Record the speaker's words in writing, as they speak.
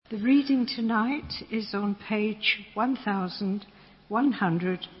The reading tonight is on page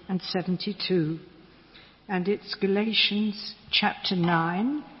 1172, and it's Galatians chapter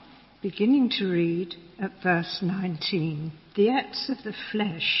 9, beginning to read at verse 19. The acts of the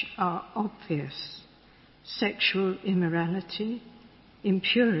flesh are obvious: sexual immorality,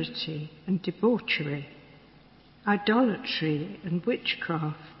 impurity and debauchery, idolatry and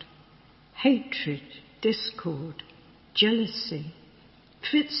witchcraft, hatred, discord, jealousy,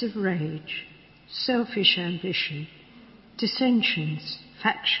 fits of rage, selfish ambition, dissensions,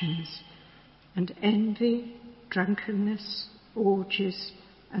 factions, and envy, drunkenness, orgies,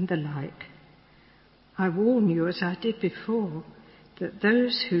 and the like. I warn you, as I did before, that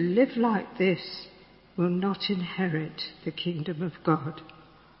those who live like this will not inherit the kingdom of God.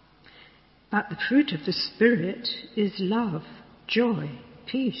 But the fruit of the Spirit is love, joy,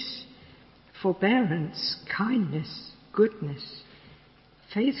 peace, forbearance, kindness, goodness,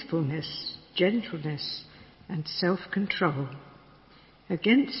 faithfulness, gentleness, and self-control.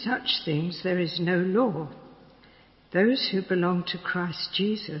 Against such things there is no law. Those who belong to Christ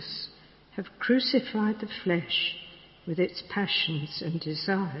Jesus have crucified the flesh with its passions and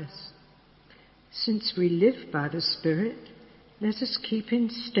desires. Since we live by the Spirit, let us keep in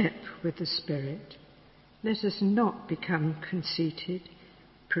step with the Spirit. Let us not become conceited,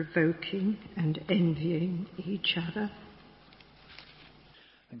 provoking and envying each other.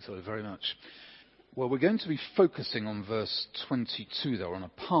 Thanks very much. Well, we're going to be focusing on verse 22, though, on a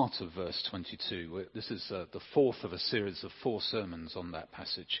part of verse 22. This is the fourth of a series of 4 sermons on that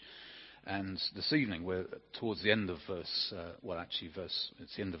passage. And this evening we're towards the end of it's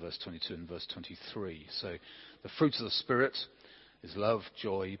the end of verse 22 and verse 23. So the fruit of the Spirit is love,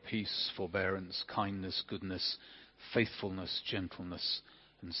 joy, peace, forbearance, kindness, goodness, faithfulness, gentleness,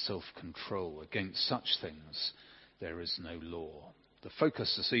 and self-control. Against such things there is no law. The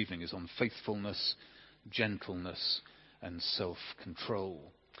focus this evening is on faithfulness, gentleness, and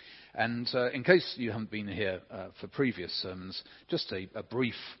self-control. And in case you haven't been here for previous sermons, just a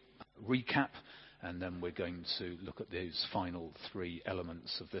brief recap, and then we're going to look at those final 3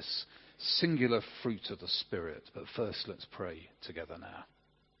 elements of this singular fruit of the Spirit. But first, let's pray together now.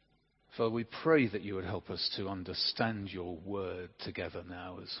 Father, we pray that you would help us to understand your word together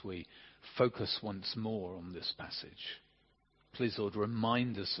now as we focus once more on this passage. Please, Lord,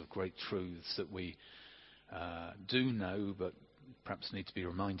 remind us of great truths that we do know but perhaps need to be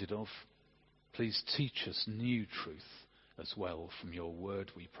reminded of. Please teach us new truth as well from your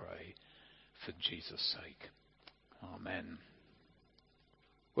word, we pray, for Jesus' sake. Amen.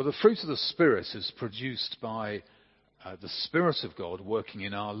 Well, the fruit of the Spirit is produced by the Spirit of God working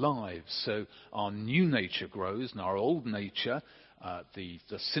in our lives. So our new nature grows, and our old nature, the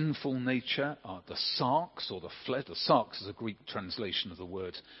sinful nature, the sarx, or the flesh. The sarx is a Greek translation of the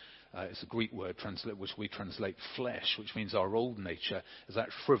word. It's a Greek word which we translate flesh, which means our old nature, as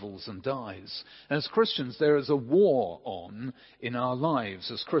that shrivels and dies. And as Christians, there is a war on in our lives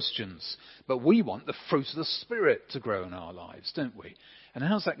as Christians. But we want the fruit of the Spirit to grow in our lives, don't we? And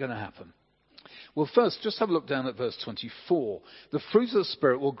how's that going to happen? Well, first, just have a look down at verse 24. The fruit of the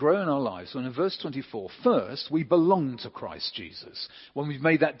Spirit will grow in our lives when in verse 24, first, we belong to Christ Jesus, when we've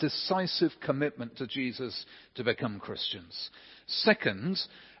made that decisive commitment to Jesus to become Christians. Second,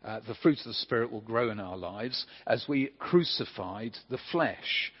 the fruit of the Spirit will grow in our lives as we crucified the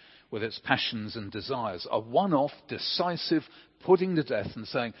flesh with its passions and desires. A one-off, decisive putting to death and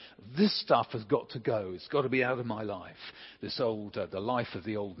saying, this stuff has got to go. It's got to be out of my life. This the life of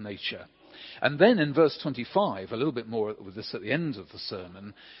the old nature. And then in verse 25, a little bit more with this at the end of the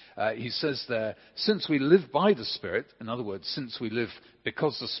sermon, he says there, since we live by the Spirit, in other words, since we live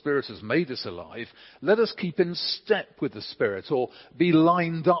because the Spirit has made us alive, let us keep in step with the Spirit, or be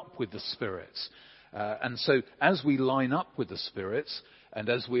lined up with the Spirit. And so as we line up with the Spirit, and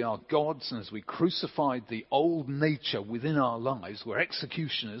as we are God's, and as we crucified the old nature within our lives, we're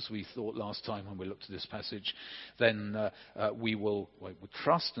executioners, we thought last time when we looked at this passage, then we will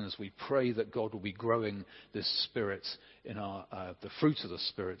trust, and as we pray that God will be growing this Spirit in the fruit of the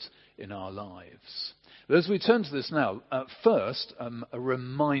Spirit in our lives. But as we turn to this now, first, a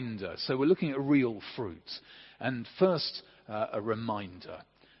reminder. So we're looking at real fruit. And first, a reminder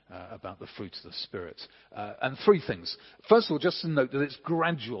about the fruit of the Spirit. And 3 things. First of all, just to note that it's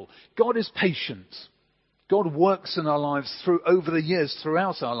gradual. God is patient. God works in our lives over the years,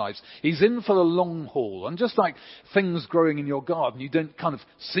 throughout our lives. He's in for the long haul. And just like things growing in your garden, you don't kind of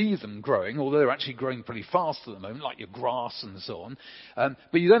see them growing, although they're actually growing pretty fast at the moment, like your grass and so on.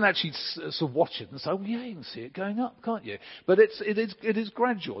 But you don't actually sort of watch it and say, oh yeah, you can see it going up, can't you? But it is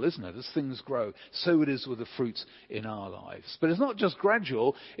gradual, isn't it? As things grow, so it is with the fruit in our lives. But it's not just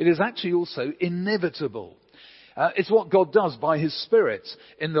gradual, it is actually also inevitable. It's what God does by His Spirit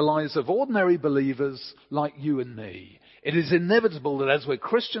in the lives of ordinary believers like you and me. It is inevitable that as we're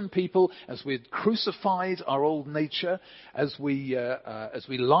Christian people, as we've crucified our old nature, as we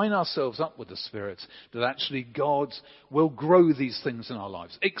line ourselves up with the Spirit, that actually God will grow these things in our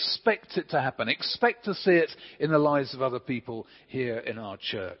lives. Expect it to happen. Expect to see it in the lives of other people here in our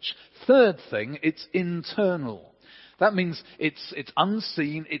church. Third thing, it's internal. That means it's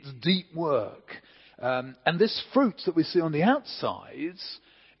unseen, it's deep work. And this fruit that we see on the outsides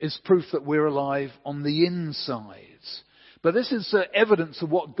is proof that we're alive on the insides. But this is evidence of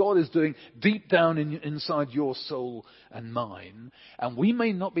what God is doing deep down inside your soul and mine. And we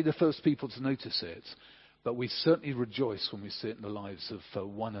may not be the first people to notice it, but we certainly rejoice when we see it in the lives of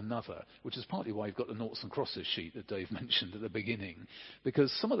one another, which is partly why you've got the noughts and crosses sheet that Dave mentioned at the beginning.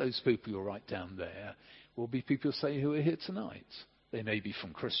 Because some of those people you'll write down there will be people, say, who are here tonight. They may be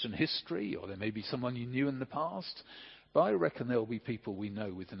from Christian history, or they may be someone you knew in the past. But I reckon there will be people we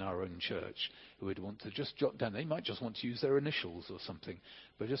know within our own church who would want to just jot down. They might just want to use their initials or something.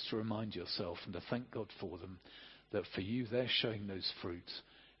 But just to remind yourself and to thank God for them, that for you they're showing those fruit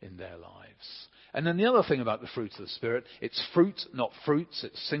in their lives. And then the other thing about the fruit of the Spirit, it's fruit, not fruits.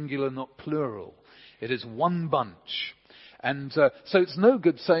 It's singular, not plural. It is one bunch. And so it's no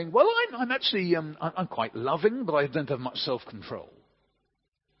good saying, well, I'm quite loving, but I don't have much self-control.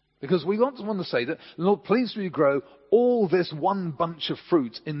 Because we want to say that, Lord, please will you grow all this one bunch of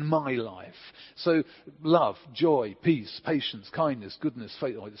fruit in my life. So love, joy, peace, patience, kindness, goodness,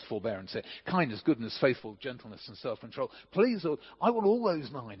 faith, it's forbearance here. Kindness, goodness, faithful, gentleness and self-control. Please, Lord, I want all those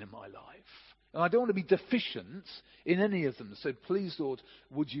 9 in my life. And I don't want to be deficient in any of them. So please, Lord,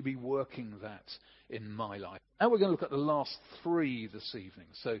 would you be working that in my life? Now we're going to look at the last 3 this evening.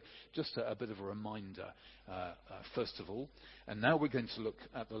 So just a bit of a reminder, first of all. And now we're going to look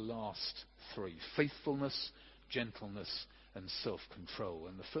at the last 3. Faithfulness, gentleness and self-control.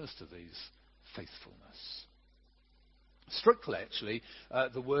 And the first of these, faithfulness. Strictly, actually,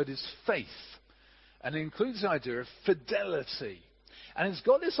 the word is faith. And it includes the idea of fidelity. And it's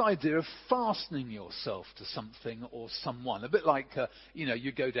got this idea of fastening yourself to something or someone. A bit like,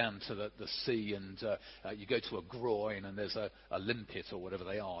 you go down to the sea and you go to a groin and there's a limpet or whatever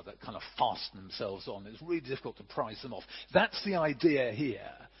they are that kind of fasten themselves on. It's really difficult to prise them off. That's the idea here.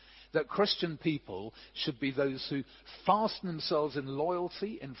 That Christian people should be those who fasten themselves in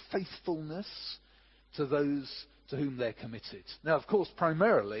loyalty and faithfulness to those to whom they're committed. Now, of course,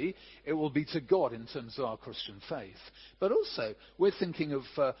 primarily, it will be to God in terms of our Christian faith. But also, we're thinking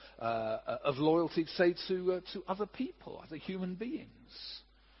of loyalty, say, to other people, other human beings.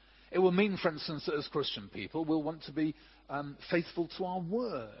 It will mean, for instance, that as Christian people, we'll want to be faithful to our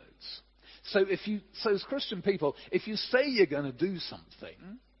words. So as Christian people, if you say you're going to do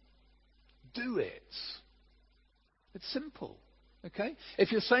something, do it. It's simple. Okay?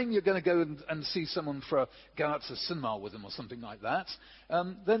 If you're saying you're going to go and see someone go out to the cinema with them or something like that,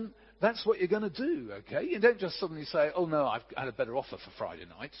 then that's what you're going to do, okay? You don't just suddenly say, oh no, I've had a better offer for Friday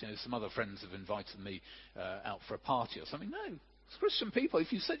night. Some other friends have invited me out for a party or something. No. As Christian people,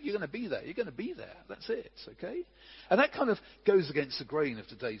 if you said you're going to be there, you're going to be there. That's it, okay? And that kind of goes against the grain of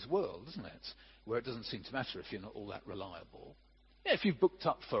today's world, doesn't it? Where it doesn't seem to matter if you're not all that reliable. Yeah, if you've booked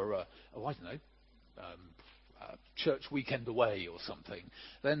up for, church weekend away or something,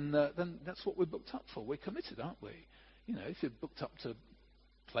 then that's what we're booked up for. We're committed, aren't we? If you're booked up to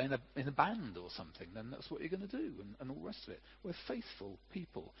play in a band or something, then that's what you're going to do, and all the rest of it. We're faithful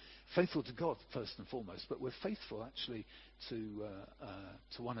people, faithful to God first and foremost, but we're faithful actually to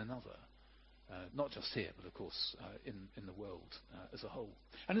one another, not just here, but of course in the world as a whole.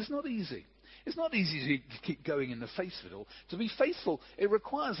 And it's not easy. It's not easy to keep going in the face of it all. To be faithful, it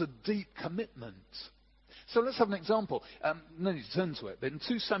requires a deep commitment. So let's have an example. No need to turn to it. But in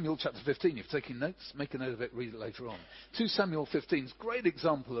 2 Samuel chapter 15, if you're taking notes, make a note of it, read it later on. 2 Samuel 15 is a great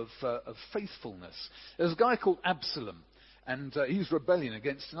example of faithfulness. There's a guy called Absalom, and he's rebelling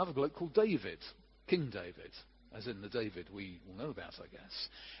against another bloke called David, King David, as in the David we all know about, I guess.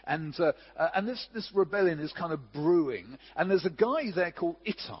 And this rebellion is kind of brewing, and there's a guy there called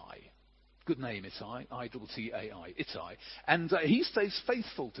Ittai. Good name, Ittai, I-T-T-A-I, Ittai. And he stays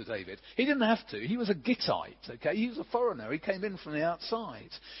faithful to David. He didn't have to. He was a Gittite, okay? He was a foreigner. He came in from the outside.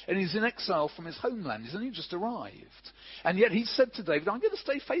 And he's in exile from his homeland. He's only just arrived. And yet he said to David, I'm going to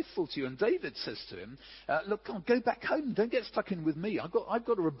stay faithful to you. And David says to him, look, go back home. Don't get stuck in with me. I've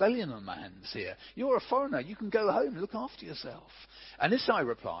got a rebellion on my hands here. You're a foreigner. You can go home and look after yourself. And Ittai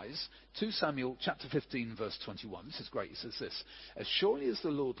replies, 2 Samuel chapter 15, verse 21. This is great. He says this, as surely as the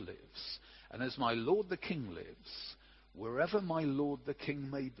Lord lives, and as my Lord the King lives, wherever my Lord the King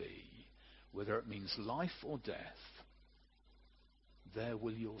may be, whether it means life or death, there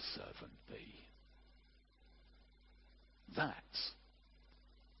will your servant be. That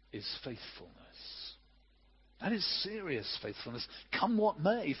is faithfulness. That is serious faithfulness, come what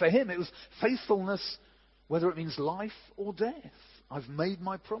may. For him, it was faithfulness, whether it means life or death. I've made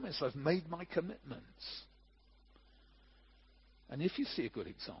my promise. I've made my commitments. And if you see a good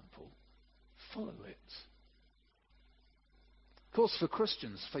example, follow it. Of course, for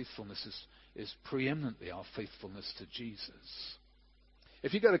Christians, faithfulness is preeminently our faithfulness to Jesus.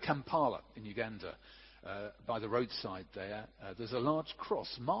 If you go to Kampala in Uganda, by the roadside there's a large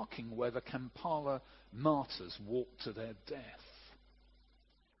cross marking where the Kampala martyrs walked to their death.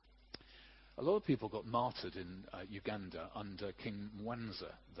 A lot of people got martyred in Uganda under King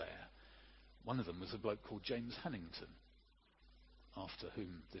Mwanza there. One of them was a bloke called James Hannington, after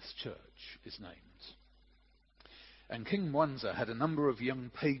whom this church is named. And King Mwanza had a number of young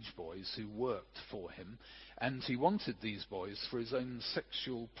page boys who worked for him, and he wanted these boys for his own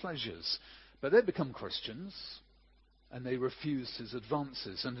sexual pleasures. But they'd become Christians, and they refused his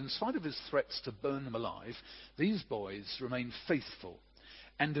advances. And in spite of his threats to burn them alive, these boys remained faithful.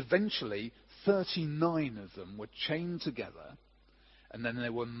 And eventually, 39 of them were chained together, and then they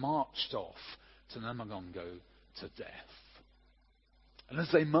were marched off to Namagongo to death. And as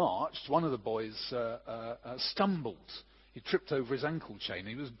they marched, one of the boys stumbled. He tripped over his ankle chain.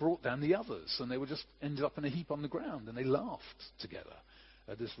 He was brought down the others, and they were just ended up in a heap on the ground, and they laughed together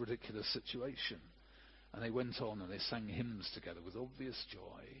at this ridiculous situation. And they went on and they sang hymns together with obvious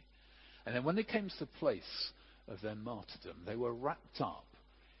joy. And then when they came to the place of their martyrdom, they were wrapped up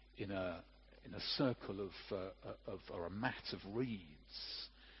in a circle or a mat of reeds.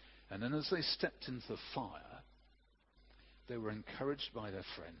 And then as they stepped into the fire, they were encouraged by their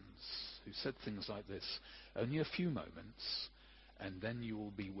friends, who said things like this, only a few moments, and then you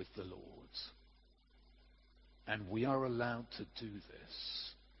will be with the Lord. And we are allowed to do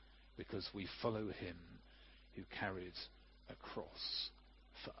this because we follow him who carried a cross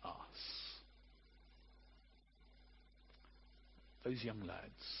for us. Those young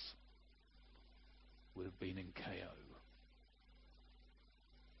lads would have been in KO,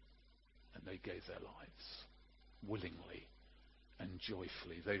 and they gave their lives willingly and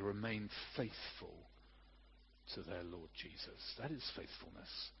joyfully. They remained faithful to their Lord Jesus. That is faithfulness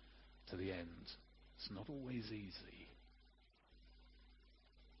to the end. It's not always easy.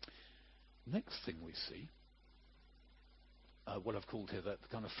 Next thing we see, what I've called here the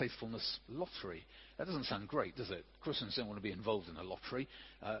kind of faithfulness lottery. That doesn't sound great, does it? Christians don't want to be involved in a lottery.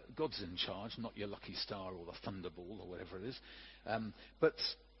 God's in charge, not your lucky star or the thunderball or whatever it is. But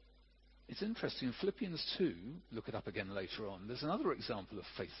it's interesting. In Philippians 2, look it up again later on, there's another example of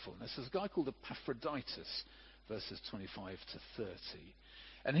faithfulness. There's a guy called Epaphroditus, verses 25 to 30.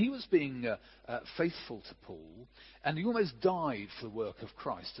 And he was being faithful to Paul, and he almost died for the work of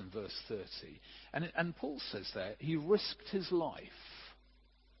Christ in verse 30. And Paul says there, he risked his life.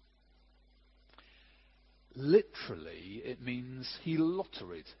 Literally, it means he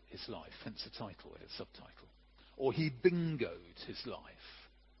lotteried his life, hence the title here, subtitle. Or he bingoed his life.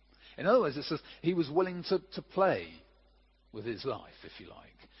 In other words, it says he was willing to play with his life, if you like.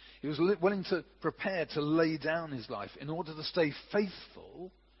 He was willing to prepare to lay down his life in order to stay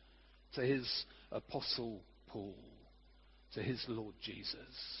faithful to his apostle Paul, to his Lord Jesus.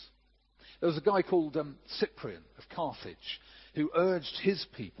 There was a guy called Cyprian of Carthage who urged his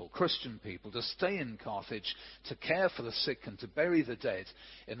people, Christian people, to stay in Carthage, to care for the sick and to bury the dead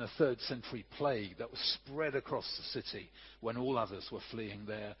in the 3rd century plague that was spread across the city when all others were fleeing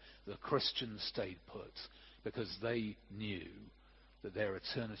there. The Christians stayed put because they knew that their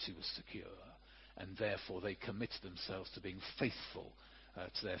eternity was secure, and therefore they committed themselves to being faithful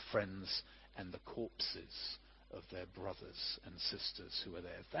to their friends and the corpses of their brothers and sisters who are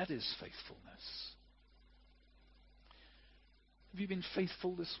there. That is faithfulness. Have you been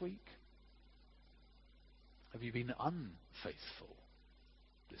faithful this week? Have you been unfaithful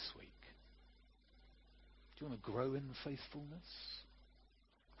this week? Do you want to grow in faithfulness?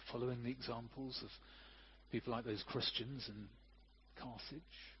 Following the examples of people like those Christians in Carthage?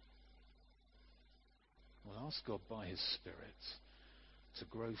 We'll ask God by his Spirit to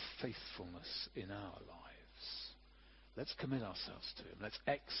grow faithfulness in our lives. Let's commit ourselves to him. Let's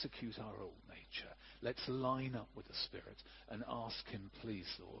execute our old nature. Let's line up with the Spirit and ask him, please,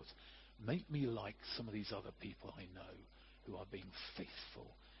 Lord, make me like some of these other people I know who are being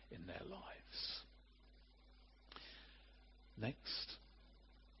faithful in their lives. Next,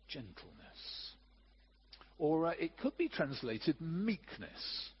 gentleness. Or it could be translated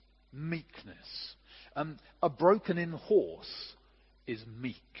meekness. Meekness. A broken-in horse is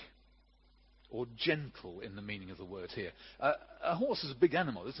meek, or gentle in the meaning of the word here. A horse is a big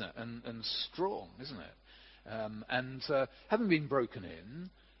animal, isn't it? And strong, isn't it? Having been broken in,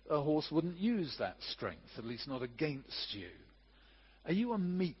 a horse wouldn't use that strength, at least not against you. Are you a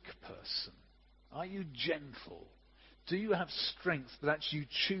meek person? Are you gentle? Do you have strength, but actually you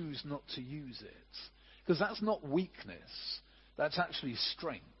choose not to use it? Because that's not weakness. That's actually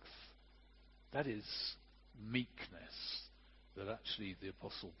strength. That is meekness that actually the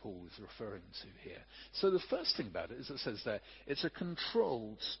Apostle Paul is referring to here. So the first thing about it is it says there, it's a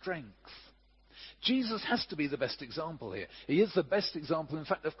controlled strength. Jesus has to be the best example here. He is the best example, in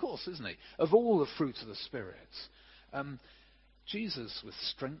fact, of course, isn't he, of all the fruit of the Spirit. Jesus with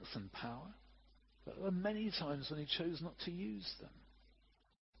strength and power, but there were many times when he chose not to use them.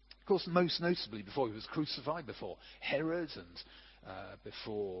 Of course, most notably before he was crucified, before Herod and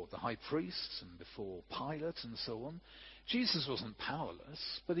before the high priests and before Pilate and so on. Jesus wasn't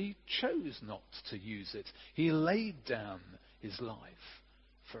powerless, but he chose not to use it. He laid down his life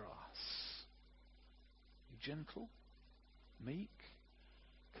for us. Gentle, meek,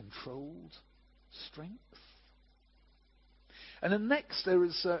 controlled, strength. And then next there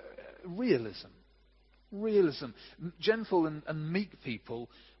is realism. Realism. Gentle and meek people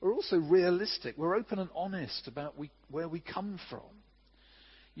are also realistic. We're open and honest about where we come from.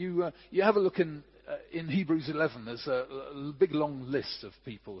 You have a look in Hebrews 11. There's a big long list of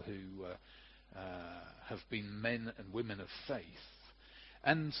people who have been men and women of faith.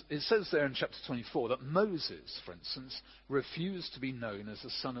 And it says there in chapter 24 that Moses, for instance, refused to be known as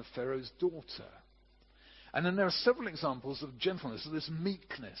the son of Pharaoh's daughter. And then there are several examples of gentleness, of this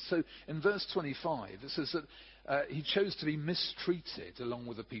meekness. So in verse 25, it says that he chose to be mistreated along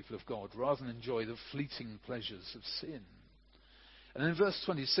with the people of God rather than enjoy the fleeting pleasures of sin. And in verse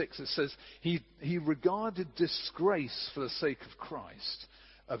 26, it says he regarded disgrace for the sake of Christ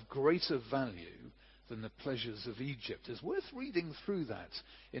of greater value than the pleasures of Egypt. It's worth reading through that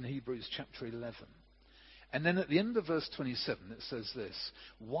in Hebrews chapter 11. And then at the end of verse 27, it says this.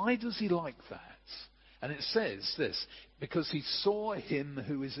 Why does he like that? And it says this, because he saw him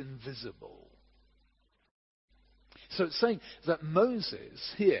who is invisible. So it's saying that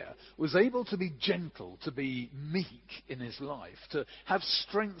Moses here was able to be gentle, to be meek in his life, to have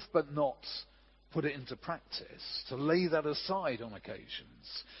strength but not put it into practice, to lay that aside on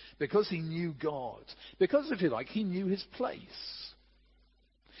occasions, because he knew God, because, if you like, he knew his place.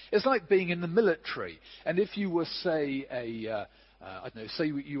 It's like being in the military, and if you were, say, say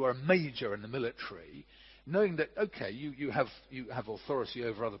you are a major in the military, knowing that, okay, you have authority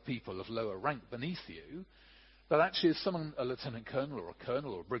over other people of lower rank beneath you, but actually if someone, a lieutenant colonel or a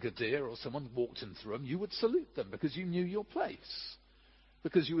colonel or a brigadier or someone walked in through them, you would salute them because you knew your place.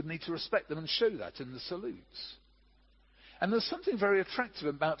 Because you would need to respect them and show that in the salutes. And there's something very attractive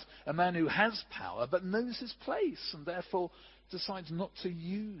about a man who has power but knows his place and therefore decides not to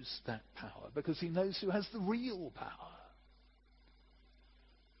use that power because he knows who has the real power.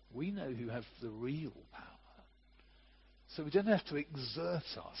 We know who have the real power. So we don't have to exert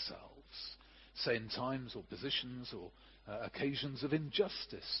ourselves, say in times or positions or occasions of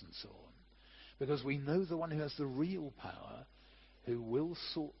injustice and so on. Because we know the one who has the real power who will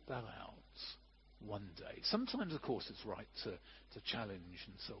sort that out one day. Sometimes, of course, it's right to challenge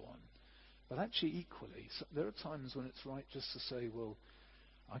and so on. But actually, equally, there are times when it's right just to say, well,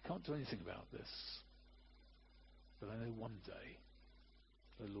 I can't do anything about this. But I know one day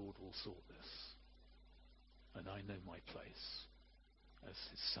the Lord will sort this. And I know my place as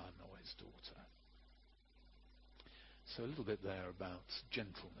his son or his daughter. So a little bit there about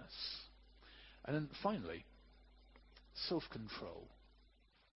gentleness. And then finally, self-control.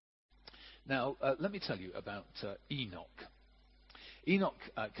 Now, let me tell you about Enoch. Enoch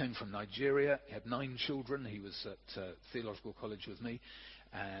came from Nigeria. He had 9 children. He was at theological college with me.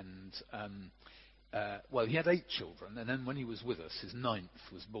 And, he had 8 children. And then when he was with us, his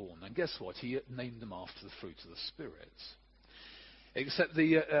 9th was born. And guess what? He named them after the fruit of the Spirit. Except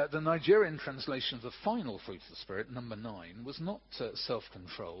the Nigerian translation of the final fruit of the Spirit, number 9, was not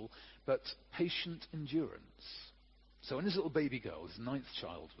self-control, but patient endurance. So when his little baby girl, his 9th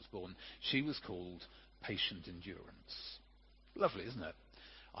child, was born, she was called patient endurance. Lovely, isn't it?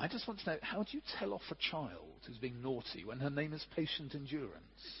 I just want to know, how do you tell off a child who's being naughty when her name is patient endurance?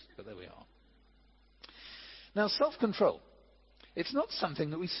 But there we are. Now, self-control. It's not something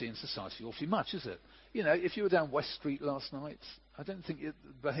that we see in society awfully much, is it? You know, if you were down West Street last night, I don't think the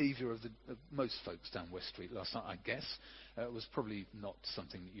behaviour of most folks down West Street last night, I guess, was probably not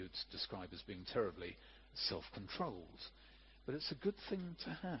something that you'd describe as being terribly self-controlled. But it's a good thing to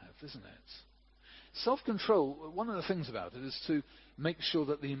have, isn't it? Self-control, one of the things about it is to make sure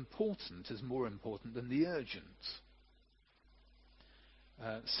that the important is more important than the urgent.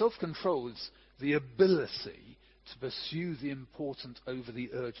 Self-control is the ability to pursue the important over the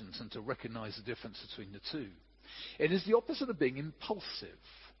urgent and to recognize the difference between the two. It is the opposite of being impulsive.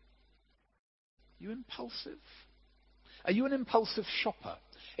 You impulsive? Are you an impulsive shopper?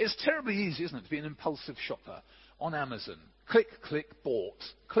 It's terribly easy, isn't it, to be an impulsive shopper on Amazon. Click, click, bought.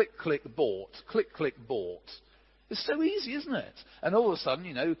 Click, click, bought. Click, click, bought. It's so easy, isn't it? And all of a sudden,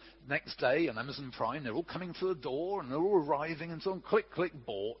 you know, next day on Amazon Prime, they're all coming through the door and they're all arriving and so on. Click, click,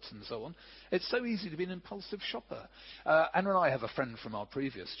 bought and so on. It's so easy to be an impulsive shopper. Anna and I have a friend from our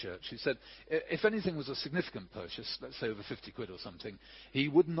previous church who said if anything was a significant purchase, let's say over 50 quid or something, he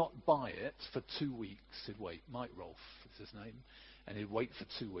would not buy it for 2 weeks. He'd wait. Mike Rolfe is his name. And he'd wait for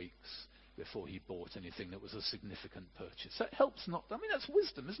 2 weeks before he bought anything that was a significant purchase. That helps not... I mean, that's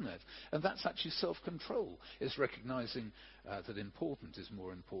wisdom, isn't it? And that's actually self-control. It's recognizing that important is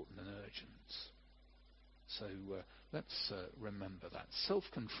more important than urgent. So let's remember that.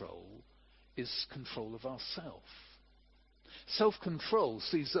 Self-control is control of ourself. Self-control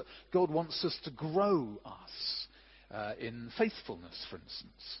sees that God wants us to grow us in faithfulness, for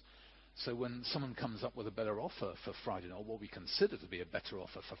instance. So when someone comes up with a better offer for Friday night, what we consider to be a better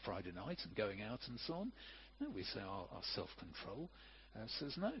offer for Friday night and going out and so on, no, we say our self-control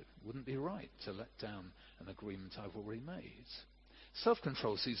says no, it wouldn't be right to let down an agreement I've already made.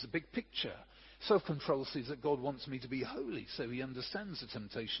 Self-control sees the big picture. Self-control sees that God wants me to be holy, so he understands the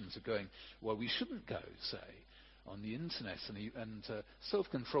temptations of going where we shouldn't go, say, on the internet. And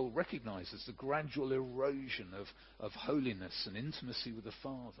self-control recognizes the gradual erosion of holiness and intimacy with the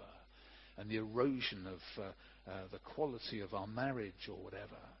Father, and the erosion of the quality of our marriage or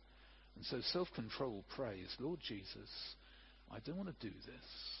whatever. And so self-control prays, Lord Jesus, I don't want to do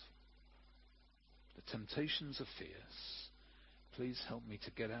this. The temptations are fierce. Please help me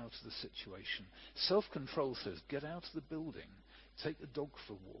to get out of the situation. Self-control says, get out of the building, take the dog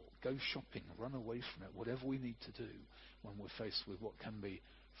for a walk, go shopping, run away from it, whatever we need to do when we're faced with what can be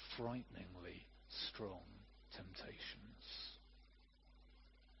frighteningly strong temptations.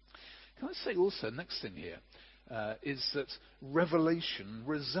 Can I say also, next thing here, is that revelation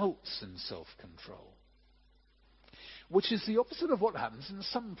results in self-control, which is the opposite of what happens in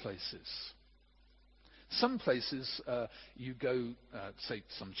some places. Some places you go, say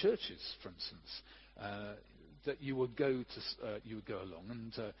some churches, for instance, that you would go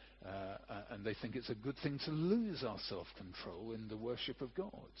along and they think it's a good thing to lose our self-control in the worship of God.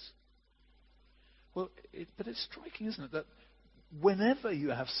 Well, but it's striking, isn't it, that whenever you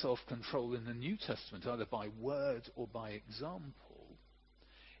have self-control in the New Testament, either by word or by example,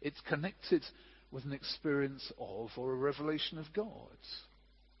 it's connected with an experience of or a revelation of God.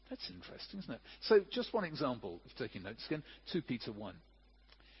 That's interesting, isn't it? So just one example, if taking notes again, 2 Peter 1.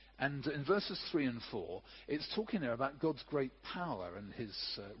 And in verses 3 and 4, it's talking there about God's great power and his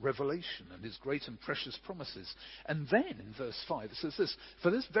revelation and his great and precious promises. And then in verse 5 it says this, for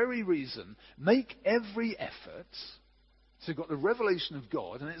this very reason, make every effort. So you've got the revelation of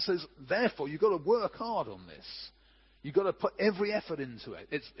God, and it says, therefore, you've got to work hard on this. You've got to put every effort into it.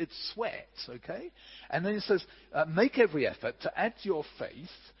 It's sweat, okay? And then it says, make every effort to add to your faith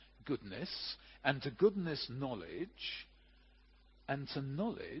goodness, and to goodness knowledge, and to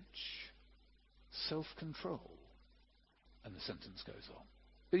knowledge self-control. And the sentence goes on.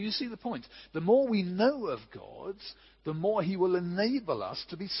 But you see the point. The more we know of God, the more he will enable us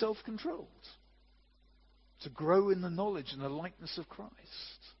to be self-controlled, to grow in the knowledge and the likeness of Christ.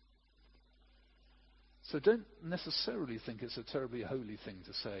 So don't necessarily think it's a terribly holy thing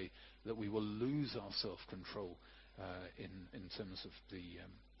to say that we will lose our self-control in terms of the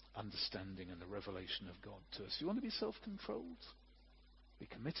understanding and the revelation of God to us. You want to be self-controlled? Be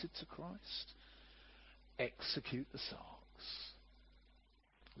committed to Christ? Execute the sarks.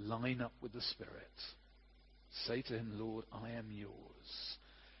 Line up with the Spirit. Say to him, Lord, I am yours.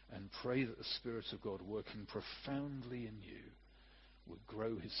 And pray that the Spirit of God working profoundly in you would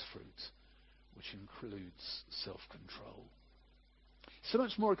grow his fruit, which includes self-control. So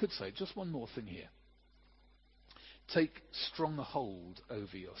much more I could say. Just one more thing here. Take strong hold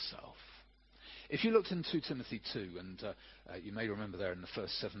over yourself. If you looked in 2 Timothy 2, and you may remember there in the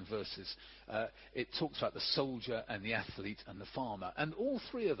first 7 verses, it talks about the soldier and the athlete and the farmer. And all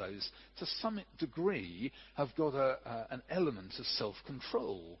three of those, to some degree, have got an element of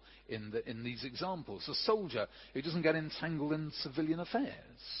self-control in these examples. A soldier who doesn't get entangled in civilian affairs,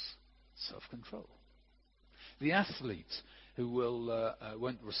 self-control. The athlete who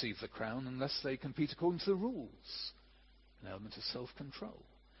won't receive the crown unless they compete according to the rules, an element of self-control.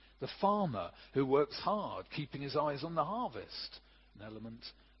 The farmer who works hard, keeping his eyes on the harvest, an element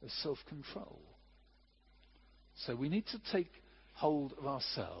of self-control. So we need to take hold of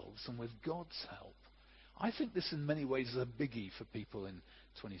ourselves, and with God's help. I think this in many ways is a biggie for people in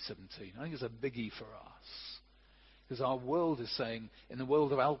 2017. I think it's a biggie for us. Because our world is saying, in the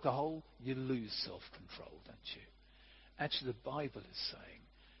world of alcohol, you lose self-control, don't you? Actually, the Bible is saying,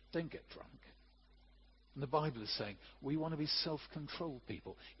 don't get drunk. And the Bible is saying, we want to be self-controlled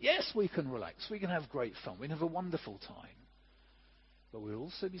people. Yes, we can relax. We can have great fun. We can have a wonderful time. But we'll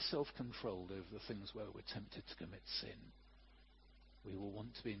also be self-controlled over the things where we're tempted to commit sin. We will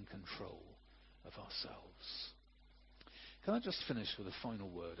want to be in control of ourselves. Can I just finish with a final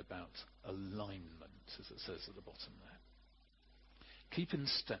word about alignment, as it says at the bottom there? Keep in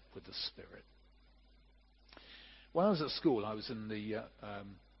step with the Spirit. When I was at school, I was in the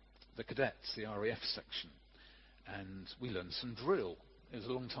cadets, the RAF section, and we learned some drill. It was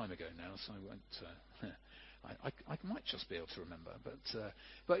a long time ago now, so I won't. I might just be able to remember,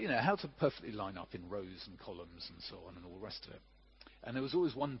 but you know how to perfectly line up in rows and columns and so on, and all the rest of it. And there was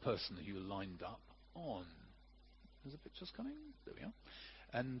always one person that you lined up on. There's the pictures coming. There we are.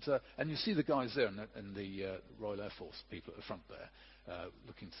 And you see the guys there, and the Royal Air Force people at the front there,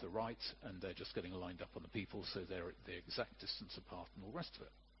 looking to the right, and they're just getting lined up on the people, so they're at the exact distance apart and all the rest of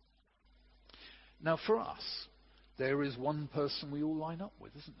it. Now, for us, there is one person we all line up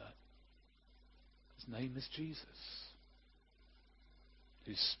with, isn't there? His name is Jesus,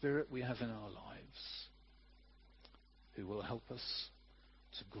 whose Spirit we have in our lives, who will help us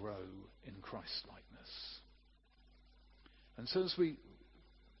to grow in Christ-likeness. And so as we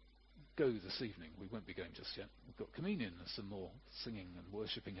go this evening, we won't be going just yet. We've got communion and some more singing and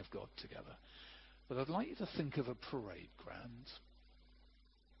worshipping of God together. But I'd like you to think of a parade ground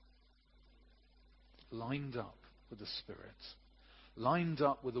lined up with the Spirit, lined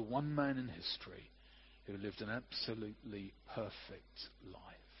up with the one man in history who lived an absolutely perfect life.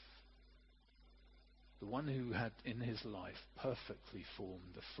 The one who had in his life perfectly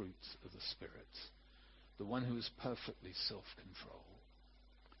formed the fruit of the Spirit. The one who was perfectly self-control.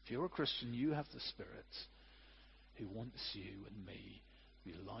 If you're a Christian, you have the Spirit who wants you and me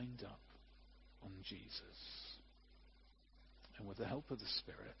to be lined up on Jesus. And with the help of the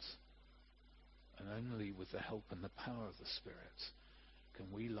Spirit, and only with the help and the power of the Spirit, can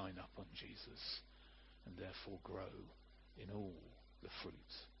we line up on Jesus and therefore grow in all the fruit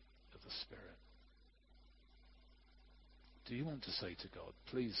of the Spirit. Do you want to say to God,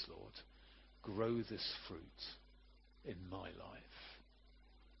 please, Lord, grow this fruit in my life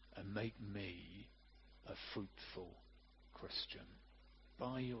and make me a fruitful Christian?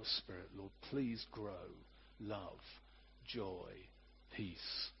 By your Spirit, Lord, please grow love, joy,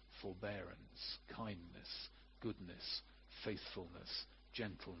 peace, forbearance, kindness, goodness, faithfulness,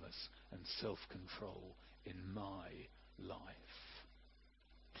 gentleness, and self-control in my life.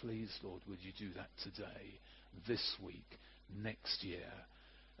 Please, Lord, would you do that today, this week, next year,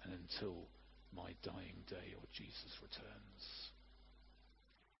 and until my dying day or Jesus returns.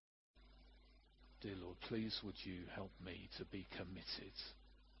 Dear Lord, please would you help me to be committed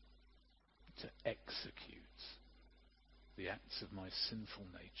to execute the acts of my sinful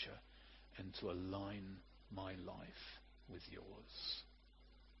nature and to align my life with yours.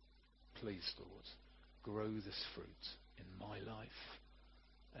 Please, Lord, grow this fruit in my life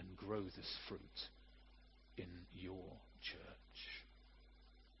and grow this fruit in your church.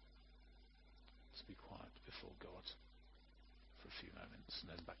 Let's be quiet before God for a few moments and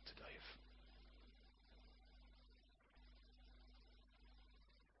then back to Dave.